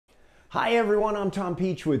Hi everyone, I'm Tom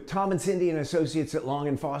Peach with Tom and Cindy and Associates at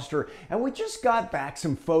Long & Foster, and we just got back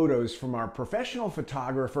some photos from our professional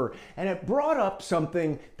photographer, and it brought up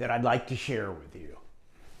something that I'd like to share with you.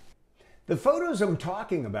 The photos I'm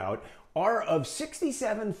talking about are of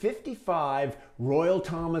 6755 Royal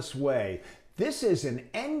Thomas Way. This is an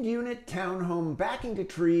end-unit townhome backing to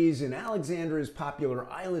trees in Alexandria's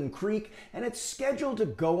popular Island Creek, and it's scheduled to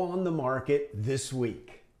go on the market this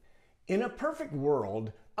week. In a perfect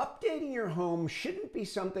world, updating your home shouldn't be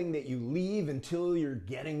something that you leave until you're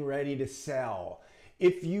getting ready to sell.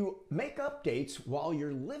 If you make updates while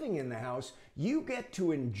you're living in the house, you get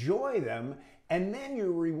to enjoy them, and then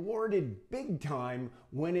you're rewarded big time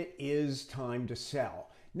when it is time to sell.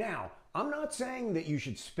 Now, I'm not saying that you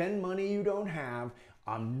should spend money you don't have.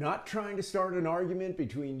 I'm not trying to start an argument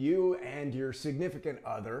between you and your significant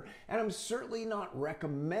other, and I'm certainly not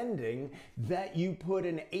recommending that you put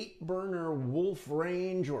an 8-burner Wolf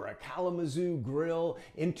Range or a Kalamazoo grill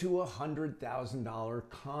into a $100,000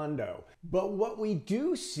 condo. But what we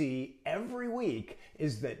do see every week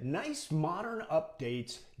is that nice modern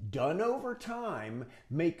updates done over time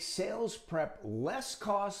make sales prep less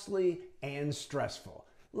costly and stressful.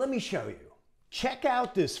 Let me show you. Check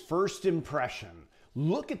out this first impression.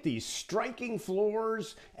 Look at these striking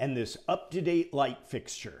floors and this up-to-date light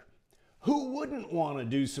fixture. Who wouldn't want to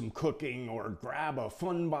do some cooking or grab a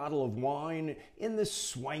fun bottle of wine in this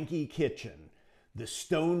swanky kitchen? The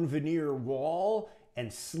stone veneer wall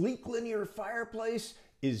and sleek linear fireplace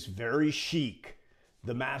is very chic.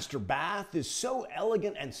 The master bath is so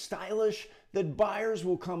elegant and stylish that buyers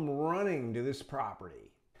will come running to this property.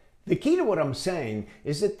 The key to what I'm saying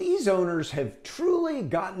is that these owners have truly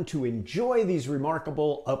gotten to enjoy these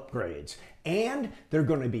remarkable upgrades, and they're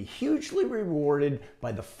going to be hugely rewarded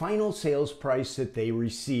by the final sales price that they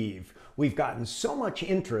receive. We've gotten so much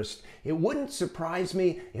interest, it wouldn't surprise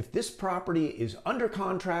me if this property is under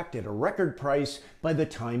contract at a record price by the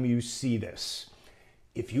time you see this.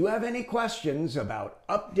 If you have any questions about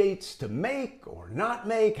updates to make or not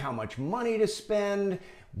make, how much money to spend,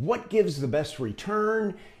 what gives the best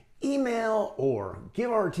return, email or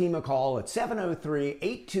give our team a call at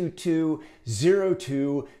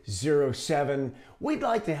 703-822-0207. We'd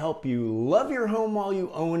like to help you love your home while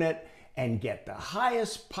you own it and get the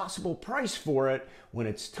highest possible price for it when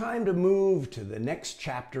it's time to move to the next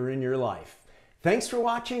chapter in your life. Thanks for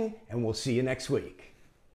watching, and we'll see you next week.